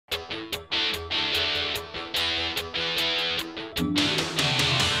Hello,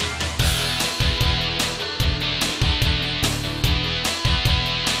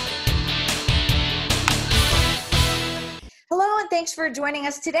 and thanks for joining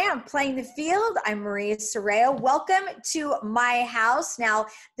us today on Playing the Field. I'm Maria Serrao. Welcome to my house. Now,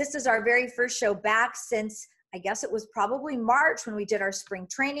 this is our very first show back since, I guess it was probably March when we did our spring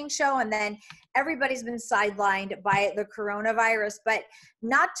training show, and then everybody's been sidelined by the coronavirus. But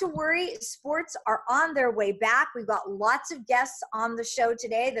not to worry, sports are on their way back. We've got lots of guests on the show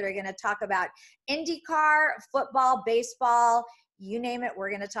today that are going to talk about Indy Car, football, baseball, you name it, we're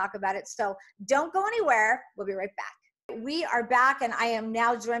going to talk about it. So don't go anywhere. We'll be right back. We are back, and I am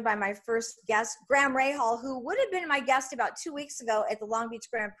now joined by my first guest, Rahal, who would have been my guest about 2 weeks ago at the Long Beach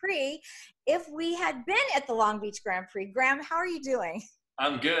Grand Prix if we had been at the Long Beach Grand Prix. Graham, how are you doing?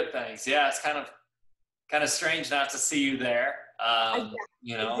 I'm good, thanks. Yeah, it's kind of strange not to see you there.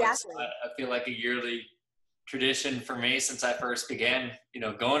 Exactly. I feel like a yearly tradition for me since I first began,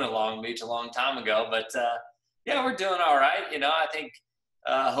 going to Long Beach a long time ago. But yeah, we're doing all right. I think.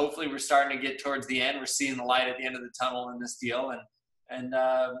 Hopefully we're starting to get towards the end. We're seeing the light at the end of the tunnel in this deal and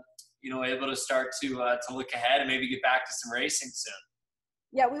able to start to look ahead and maybe get back to some racing soon.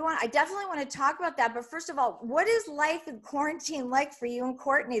 Yeah, I definitely want to talk about that. But first of all, what is life in quarantine like for you and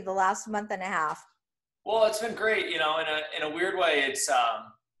Courtney the last month and a half? Well, it's been great. In a weird way, it's,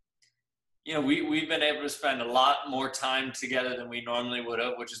 we've been able to spend a lot more time together than we normally would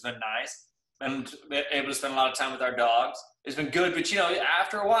have, which has been nice. And able to spend a lot of time with our dogs. It's been good, but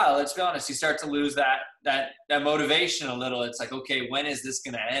after a while, let's be honest, you start to lose that motivation a little. It's like, okay, when is this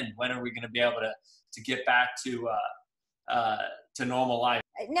going to end? When are we going to be able to get back to normal life?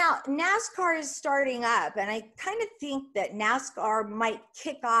 Now, NASCAR is starting up, and I kind of think that NASCAR might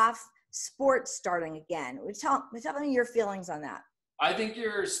kick off sports starting again. Tell me your feelings on that. I think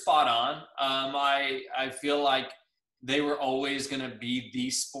you're spot on. I feel like they were always going to be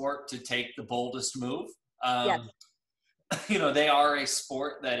the sport to take the boldest move. Yes. They are a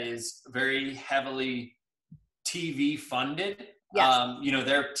sport that is very heavily TV funded. Yes.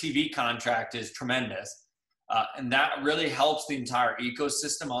 Their TV contract is tremendous. And that really helps the entire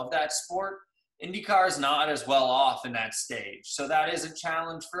ecosystem of that sport. IndyCar is not as well off in that stage. So that is a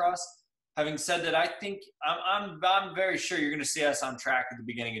challenge for us. Having said that, I think I'm very sure you're going to see us on track at the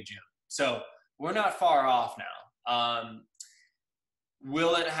beginning of June. So we're not far off now.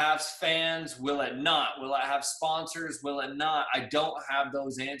 Will it have fans? Will it not? Will it have sponsors? Will it not? I don't have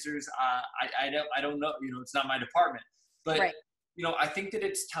those answers. I don't know. It's not my department. But right. I think that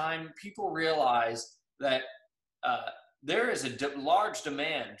it's time people realize that there is a large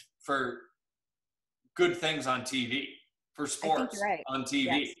demand for good things on TV, for sports on TV.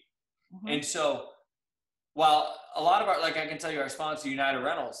 Yes. Mm-hmm. And so while a lot of I can tell you our sponsor, United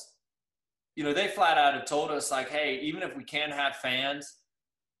Rentals, they flat out have told us, like, hey, even if we can't have fans,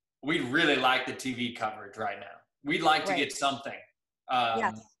 we'd really like the TV coverage right now. We'd like to get something.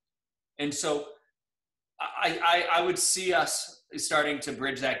 Yes. And so I would see us starting to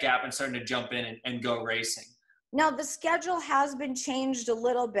bridge that gap and starting to jump in and go racing. Now, the schedule has been changed a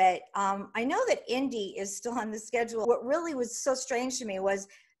little bit. I know that Indy is still on the schedule. What really was so strange to me was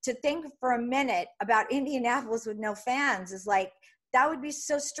to think for a minute about Indianapolis with no fans is like, that would be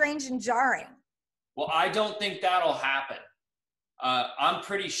so strange and jarring. Well, I don't think that'll happen. I'm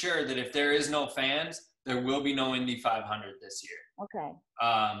pretty sure that if there is no fans, there will be no Indy 500 this year. Okay.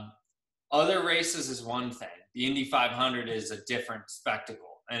 Other races is one thing. The Indy 500 is a different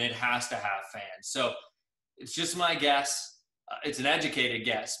spectacle, and it has to have fans. So it's just my guess. It's an educated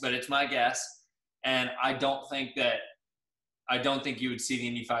guess, but it's my guess. And I don't think you would see the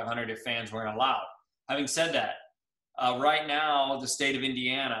Indy 500 if fans weren't allowed. Having said that, right now, the state of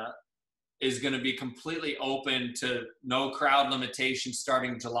Indiana is going to be completely open to no crowd limitations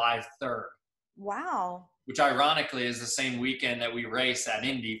starting July 3rd. Wow. Which ironically is the same weekend that we race at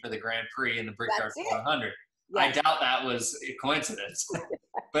Indy for the Grand Prix in the Brickyard 400. Yes. I doubt that was a coincidence.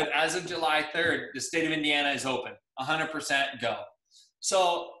 But as of July 3rd, the state of Indiana is open, 100% go.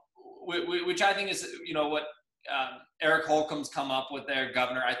 So, which I think is, what Eric Holcomb's come up with, their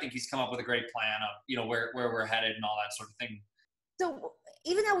governor. I think he's come up with a great plan of, where we're headed and all that sort of thing. So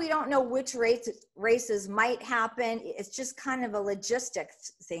even though we don't know which races might happen, it's just kind of a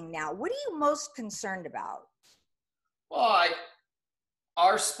logistics thing now. What are you most concerned about? Well,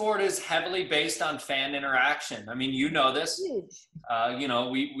 our sport is heavily based on fan interaction. I mean, this. Huge.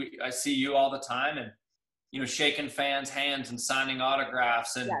 I see you all the time, and shaking fans' hands and signing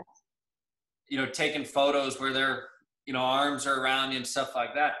autographs, and taking photos where their arms are around you and stuff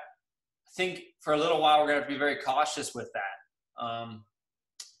like that. I think for a little while we're going to have to be very cautious with that.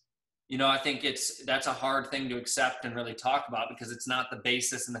 I think that's a hard thing to accept and really talk about because it's not the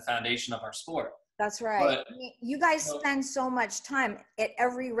basis and the foundation of our sport. That's right. But You guys spend so much time at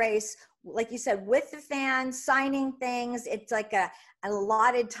every race, like you said, with the fans, signing things. It's like a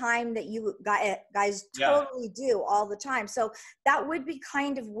allotted time that you guys totally do all the time. So that would be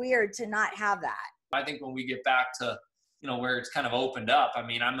kind of weird to not have that. I think when we get back to, where it's kind of opened up, I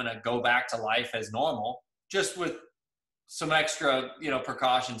mean, I'm going to go back to life as normal, just with some extra,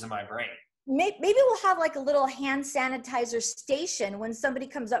 precautions in my brain. Maybe we'll have like a little hand sanitizer station when somebody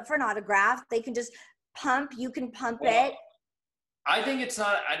comes up for an autograph. They can just pump, you can pump it. I think it's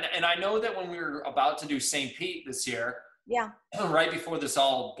not, and I know that when we were about to do St. Pete this year, right before this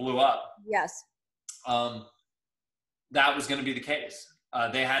all blew up, that was going to be the case.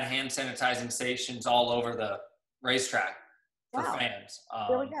 They had hand sanitizing stations all over the racetrack for fans.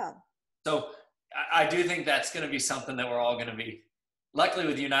 There we go. So I do think that's going to be something that we're all going to be. Luckily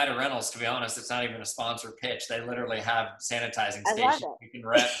with United Rentals, to be honest, it's not even a sponsor pitch. They literally have sanitizing stations we can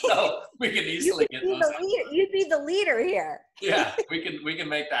rent. So we can easily get those. You'd be the leader here. Yeah, we can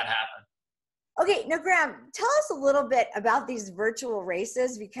make that happen. Okay, now Graham, tell us a little bit about these virtual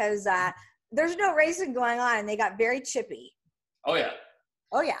races because there's no racing going on and they got very chippy. Oh yeah.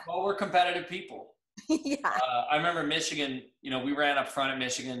 Oh yeah. Well, we're competitive people. Yeah. I remember Michigan, we ran up front at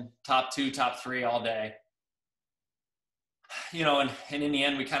Michigan, top 2, top 3 all day. And in the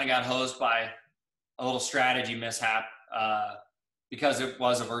end, we kind of got hosed by a little strategy mishap because it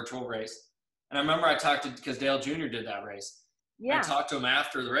was a virtual race. And I remember because Dale Jr. did that race. Yeah. I talked to him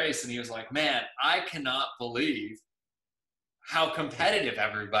after the race and he was like, man, I cannot believe how competitive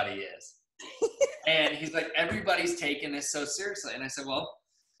everybody is. And he's like, everybody's taking this so seriously. And I said, well,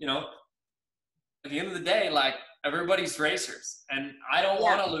 at the end of the day, like everybody's racers and I don't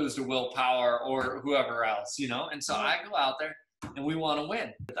want to lose to Willpower or whoever else, and so I go out there and we want to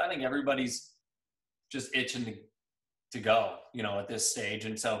win. I think everybody's just itching to go, at this stage.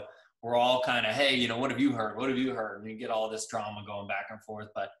 And so we're all kind of, hey, what have you heard? What have you heard? And you get all this drama going back and forth.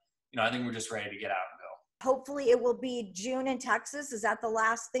 But, I think we're just ready to get out and go. Hopefully it will be June in Texas. Is that the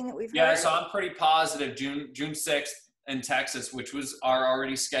last thing that we've heard? Yeah, so I'm pretty positive June 6th in Texas, which was our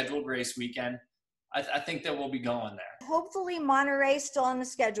already scheduled race weekend. I think that we'll be going there. Hopefully Monterey's still on the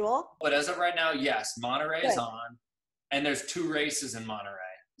schedule. But as of right now, yes, Monterey is on. And there's 2 races in Monterey.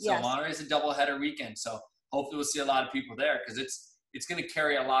 So Monterey's a doubleheader weekend. So hopefully we'll see a lot of people there because it's going to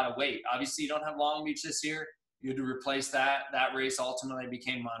carry a lot of weight. Obviously, you don't have Long Beach this year. You had to replace that. That race ultimately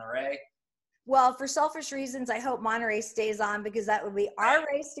became Monterey. Well, for selfish reasons, I hope Monterey stays on because that would be our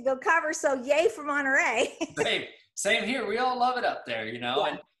race to go cover. So yay for Monterey. Same here. We all love it up there,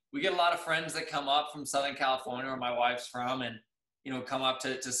 and we get a lot of friends that come up from Southern California where my wife's from and, come up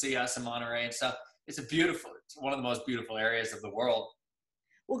to see us in Monterey and stuff. It's one of the most beautiful areas of the world.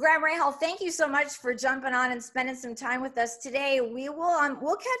 Well, Graham Rahal, thank you so much for jumping on and spending some time with us today. We'll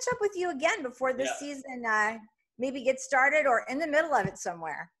catch up with you again before this season maybe gets started or in the middle of it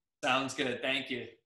somewhere. Sounds good. Thank you.